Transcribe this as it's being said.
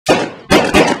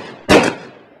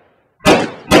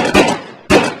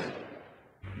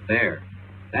There.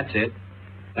 That's it.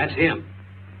 That's him.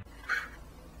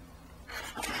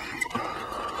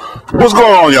 What's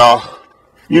going on, y'all?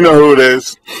 You know who it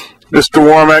is. Mr.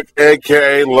 Warmack,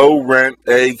 a.k.a. Low Rent,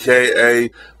 a.k.a.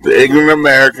 The Ignorant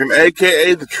American,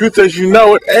 a.k.a. The Truth As You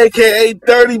Know It, a.k.a.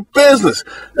 Dirty Business,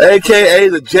 a.k.a.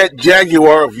 The Jet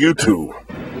Jaguar of YouTube.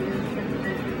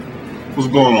 What's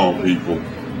going on, people?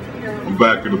 I'm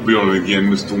back in the building again.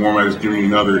 Mr. Warmack is giving you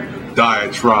another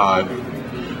diatribe.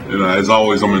 And as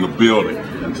always, I'm in the building.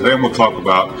 And today I'm going to talk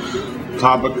about a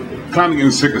topic kind of getting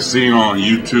sick of seeing on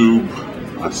YouTube.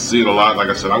 I see it a lot. Like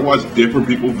I said, I watch different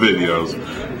people's videos.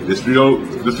 This video,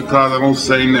 just because I don't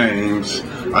say names.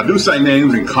 I do say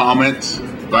names in comments,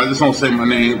 but I just don't say the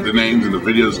names in the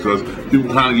videos because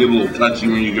people kind of get a little touchy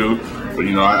when you do. But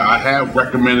you know, I have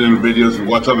recommended in videos and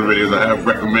watch other videos. I have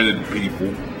recommended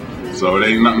people. So it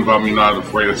ain't nothing about me not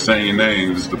afraid of saying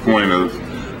names. It's the point of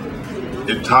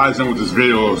it ties in with this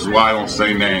video is why I don't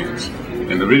say names.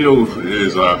 And the video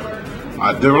is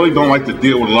I really don't like to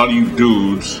deal with a lot of you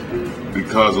dudes.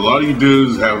 Because a lot of you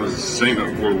dudes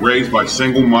were raised by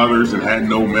single mothers and had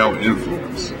no male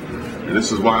influence. And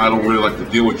this is why I don't really like to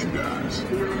deal with you guys.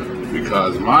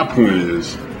 Because my point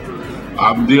is,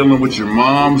 I'm dealing with your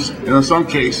moms, and in some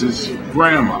cases,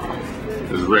 grandma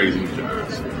is raising you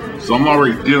guys. So I'm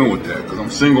already dealing with that, because I'm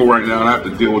single right now and I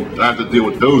have to deal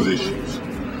with those issues.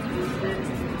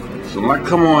 So when I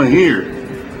come on here,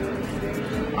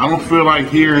 I don't feel like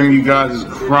hearing you guys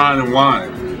crying and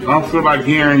whining. I don't feel like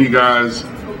hearing you guys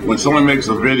when someone makes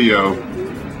a video,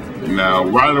 now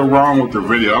right or wrong with the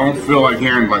video. I don't feel like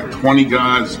hearing like 20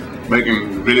 guys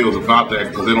making videos about that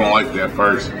because they don't like that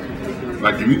person.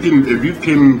 Like if you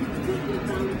can,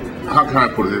 how can I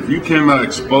put it? If you can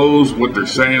expose what they're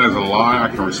saying as a lie, I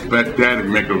can respect that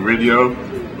and make a video.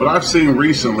 But I've seen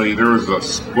recently there was a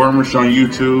skirmish on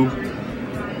YouTube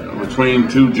between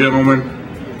two gentlemen,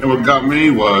 and what got me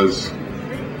was,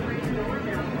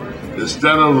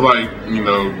 instead of like, you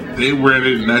know, they were in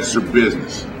it and that's their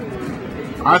business,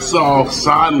 I saw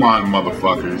sideline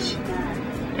motherfuckers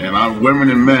and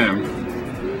women and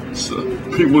men, so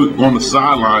people on the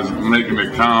sidelines making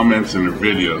their comments and their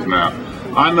videos. Now,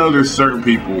 I know there's certain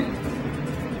people,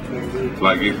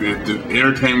 like if the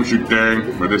entertainment's your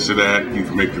thing or this or that, you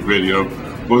can make the video.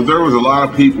 But there was a lot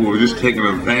of people who were just taking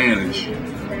advantage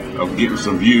of getting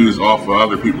some views off of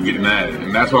other people getting at it,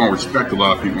 and that's why I don't respect a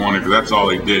lot of people on it, because that's all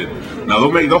they did. Now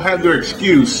they'll have their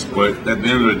excuse, but at the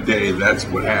end of the day, that's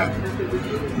what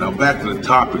happened. Now back to the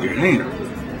topic at hand.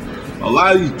 A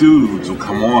lot of these dudes will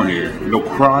come on here, they'll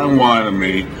cry and whine at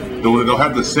me, they'll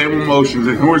have the same emotions,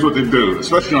 and here's what they do,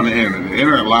 especially on the internet. The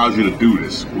internet allows you to do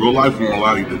this. Real life won't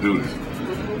allow you to do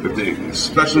this.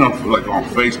 Especially on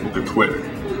Facebook and Twitter.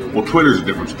 Well, Twitter's a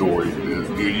different story.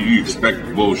 You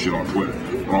expect bullshit on Twitter.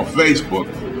 On Facebook,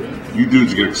 you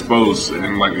dudes get exposed,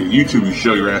 and like in YouTube, you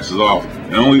show your asses off.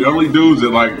 And only dudes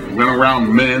that like went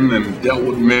around men and dealt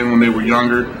with men when they were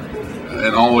younger,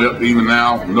 and all the way up to even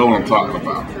now, know what I'm talking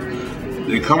about.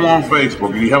 They come on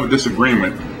Facebook and you have a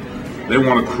disagreement. They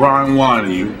want to cry and whine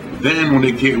at you. Then when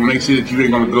they see that you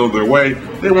ain't gonna go their way,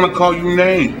 they want to call you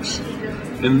names.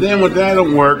 And then when that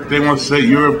don't work, they want to say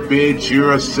you're a bitch,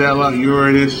 you're a sellout,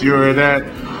 you're this, you're that.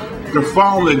 They're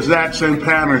following the exact same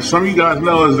pattern some of you guys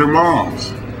know as their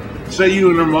moms. Say you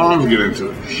and their moms get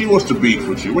into it. She wants to beef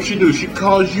with you. What she do? She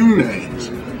calls you names.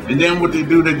 And then what they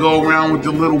do, they go around with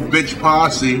the little bitch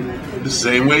posse the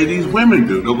same way these women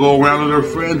do. They'll go around with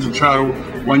their friends and try to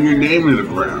run your name into the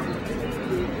ground.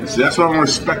 And see, that's why I don't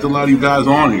respect a lot of you guys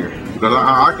on here. Because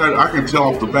I can tell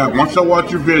off the bat, once I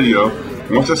watch your video,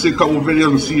 once I see a couple of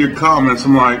videos and see your comments,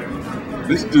 I'm like,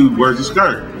 this dude wears a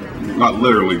skirt. Not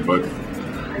literally, but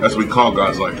that's what we call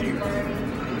guys like you.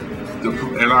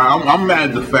 And I'm mad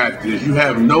at the fact is you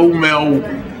have no male,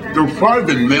 there's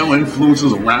probably been male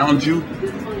influences around you,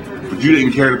 but you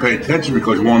didn't care to pay attention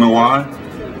because you wanna know why?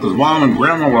 Because mom and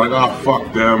grandma were like, oh,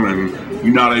 fuck them, and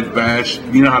you know how they bash,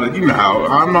 you know how,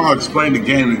 I'm not gonna explain the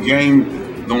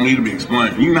game don't need to be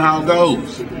explained. You know how it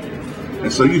goes.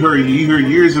 And so you hear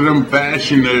years of them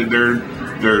bashing their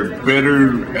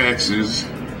bitter exes.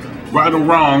 Right or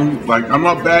wrong, like I'm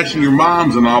not bashing your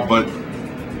moms and all, but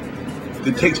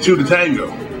it takes two to tango.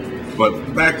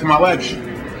 But back to my lecture.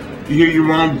 You hear your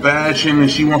mom bashing and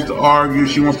she wants to argue,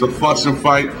 she wants to fuss and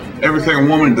fight, everything a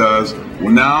woman does.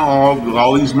 Well, now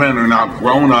all these men are now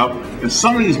grown up, and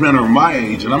some of these men are my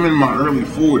age, and I'm in my early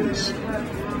 40s.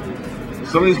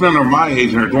 Some of these men are my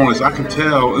age and they're doing this. I can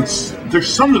tell. There's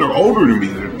some that are older than me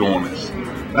that are doing this.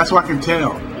 That's what I can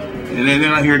tell. And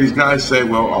then I hear these guys say,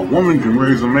 well, a woman can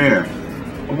raise a man.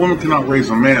 A woman cannot raise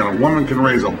a man. A woman can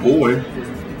raise a boy.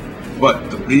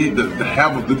 But to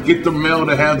get the male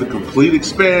to have the complete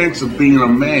experience of being a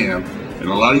man, and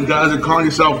a lot of you guys are calling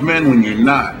yourself men when you're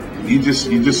not. You just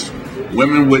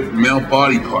women with male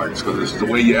body parts because it's the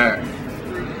way you act.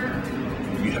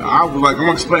 I'm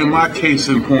gonna explain my case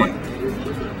in point.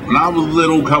 When I was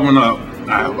little coming up,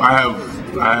 I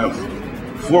have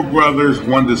 4 brothers,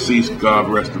 1 deceased, God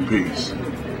rest in peace.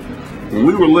 When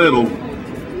we were little,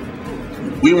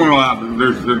 we weren't allowed to,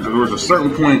 there was a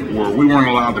certain point where we weren't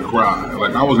allowed to cry.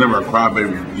 Like, I was never a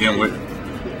crybaby to begin with,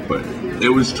 but it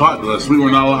was taught to us we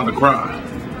were not allowed to cry.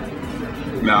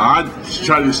 Now, I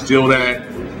tried to instill that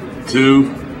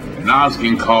too, and I was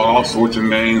getting called all sorts of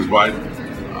names by,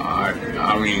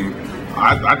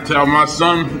 I tell my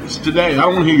son today, I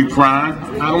don't want to hear you crying.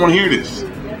 I don't want to hear this.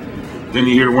 Then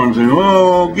you hear one saying,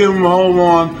 oh, give him, hold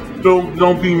on,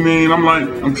 don't be mean.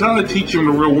 I'm trying to teach him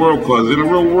the real world, because in the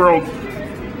real world,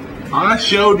 I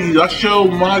show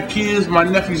my kids, my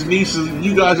nephews, nieces,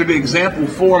 you guys are the example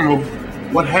form of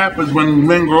what happens when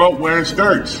men grow up wearing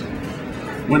skirts.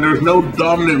 When there's no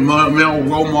dominant male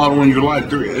role model in your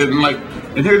life.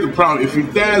 And here's the problem, if your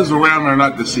dad's around or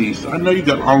not deceased, I know you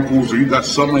got uncles or you got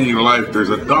someone in your life, there's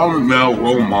a dominant male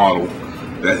role model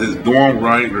that is doing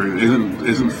right or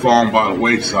isn't falling by the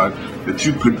wayside that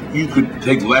you could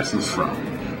take lessons from.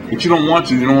 But you don't want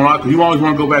to, you know why? Because you always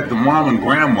want to go back to mom and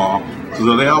grandma,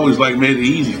 so they always made it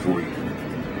easy for you.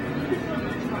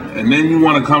 And then you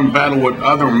want to come battle with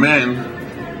other men,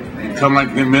 and come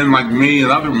like men like me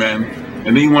and other men,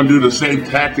 and then you want to do the same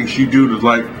tactics you do to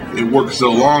it works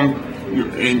so long,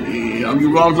 and your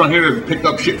mom's not here to pick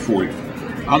up shit for you.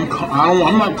 I'm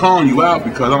not calling you out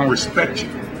because I don't respect you.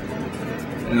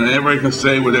 And everybody can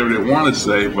say whatever they want to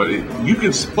say, but you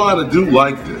can spot a dude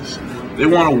like this. They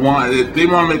want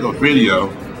to make a video,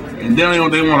 and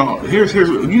then they want to. Here's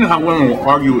you know how women will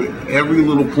argue at every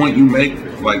little point you make,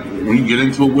 like when you get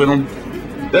into it with them.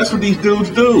 That's what these dudes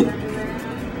do.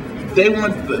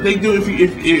 They do.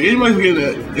 If anybody's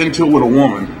getting into it with a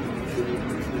woman,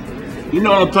 you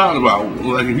know what I'm talking about.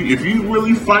 Like if you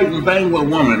really fight and bang with a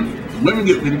woman, women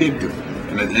get vindictive.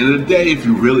 And at the end of the day,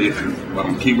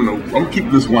 I'm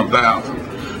keeping this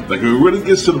 1,000. Like if it really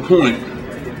gets to the point,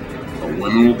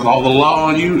 women will call the law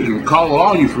on you and call the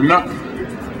law on you for nothing.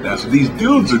 That's what these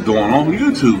dudes are doing on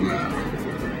YouTube now.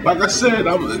 Like I said,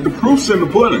 the proof's in the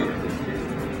pudding.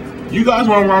 You guys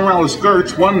want to run around with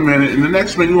skirts 1 minute, and the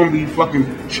next minute you want to be fucking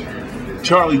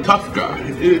Charlie Tough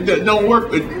Guy. That don't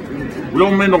work.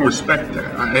 Real men don't respect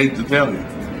that. I hate to tell you.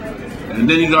 And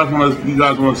then you guys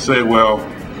want to say, well,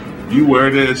 you wear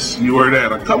this, you wear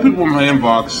that. A couple people in my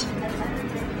inbox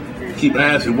keep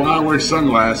asking, why I wear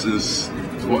sunglasses?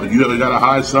 What, you ever gotta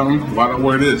hide something? Why do I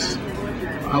wear this?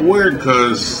 I wear it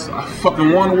because I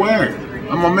fucking want to wear it.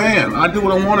 I'm a man. I do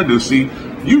what I want to do. See,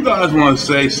 you guys want to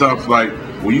say stuff like,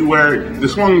 well, you wear it.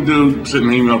 This one dude sent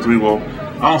an email to me, well,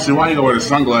 I don't see why you gotta wear the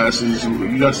sunglasses.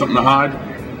 You got something to hide?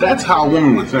 That's how a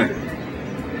woman would think.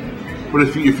 But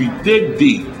if you dig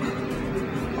deep,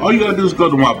 all you gotta do is go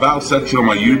to my about section on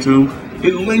my YouTube.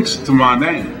 It links to my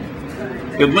name.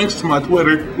 It links to my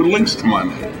Twitter. It links to my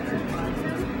name.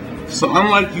 So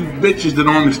unlike you bitches that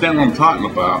don't understand what I'm talking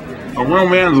about, a real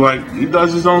man's he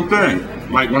does his own thing.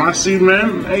 Like when I see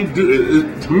men,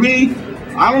 to me,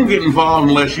 I don't get involved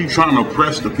unless you're trying to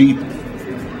oppress the people.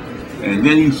 And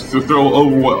then you throw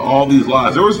over all these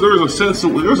lies. There was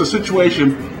a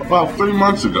situation about 3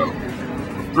 months ago.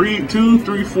 Between 2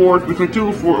 and 4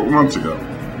 months ago,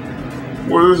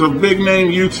 where there's a big name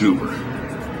YouTuber,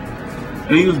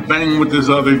 and he was banging with this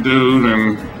other dude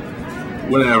and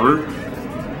whatever.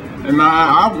 And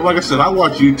like I said, I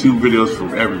watch YouTube videos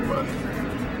from everybody.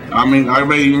 I mean, I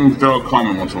may even throw a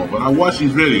comment once in a while, but I watch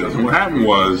these videos. And what happened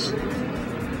was,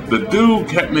 the dude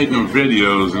kept making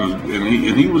videos,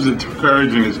 and he was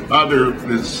encouraging his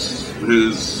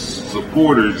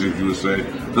supporters, if you would say.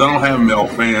 Because I don't have male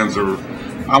fans, or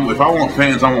if I want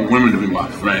fans, I want women to be my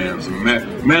fans. And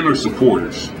men are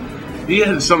supporters. He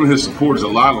had some of his supporters, a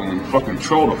lot of them, fucking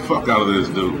troll the fuck out of this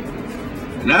dude.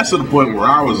 And that's to the point where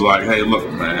I was like, hey, look,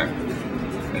 man.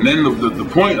 And then the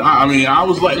point, I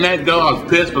was letting that go. I was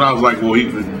pissed, but I was like, well,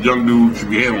 the young dude should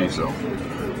be handling himself.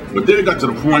 But then it got to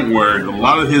the point where a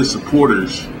lot of his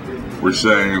supporters were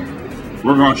saying,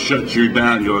 we're going to shut your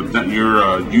YouTube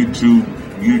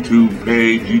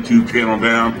page, YouTube channel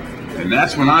down. And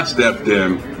that's when I stepped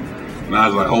in, and I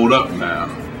was like, hold up now.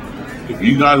 If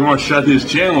you guys want to shut his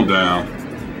channel down,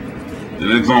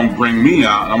 then it's going to bring me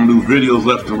out. I'm going to do videos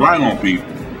left and right on people.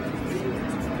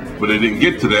 But it didn't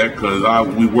get to that because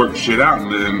we worked shit out,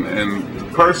 and the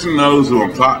person knows who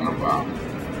I'm talking about.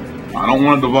 I don't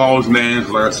want to divulge names.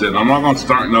 Like I said, I'm not going to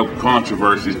start no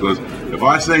controversies, because if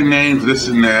I say names, this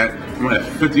and that,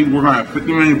 we're gonna have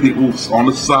 50 million people on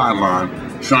the sideline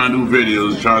trying to do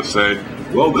videos, trying to say,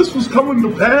 well, this was coming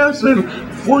to pass, and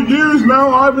for years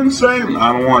now I've been saying,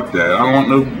 I don't want that. I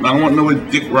don't want no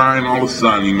Dick Ryan all of a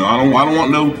sudden, you know. I don't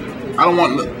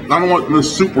want no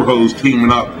super hoes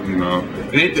teaming up, you know.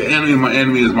 It ain't the enemy of my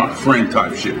enemy is my friend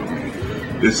type shit with me.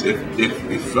 It's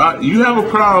if you have a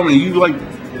problem and you like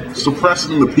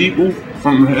suppressing the people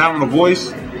from having a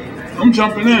voice, I'm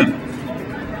jumping in.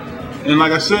 And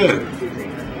like I said,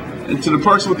 and to the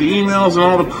person with the emails and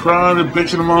all the crying and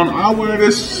bitching them on, I wear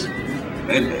this,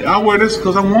 and I wear this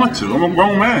because I want to. I'm a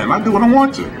grown man. I do what I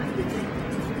want to.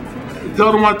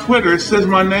 Go to my Twitter. It says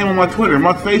my name on my Twitter,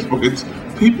 my Facebook. It's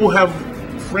people have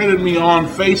friended me on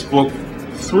Facebook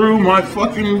through my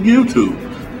fucking YouTube.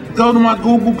 Go to my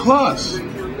Google Plus.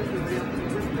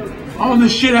 All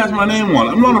this shit has my name on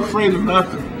it. I'm not afraid of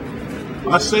nothing.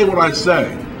 I say what I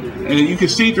say. And you can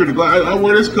see through the glass. I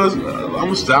wear this because I'm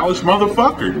a stylish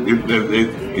motherfucker.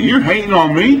 If you're hating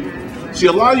on me, see,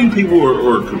 a lot of you people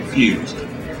are confused.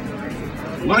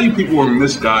 A lot of you people are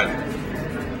misguided.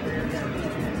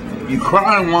 You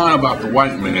cry and whine about the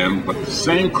white man, but the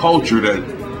same culture that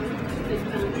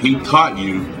he taught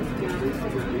you,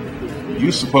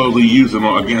 you supposedly use it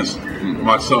against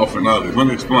myself and others. Let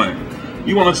me explain.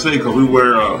 You want to say because we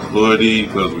wear a hoodie,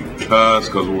 because we cuss,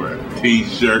 because we wear a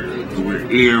t-shirt, because we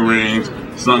wear earrings,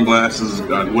 sunglasses,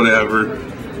 whatever,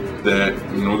 that,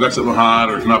 you know, we got something hot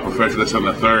or it's not professional, that's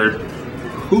something a third.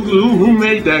 Who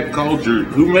made that culture?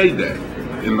 Who made that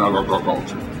in our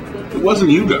culture? It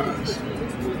wasn't you guys.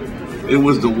 It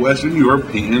was the Western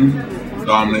European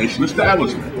domination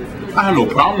establishment. I have no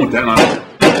problem with that.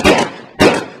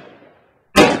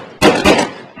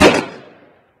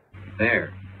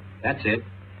 There. That's it.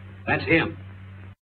 That's him.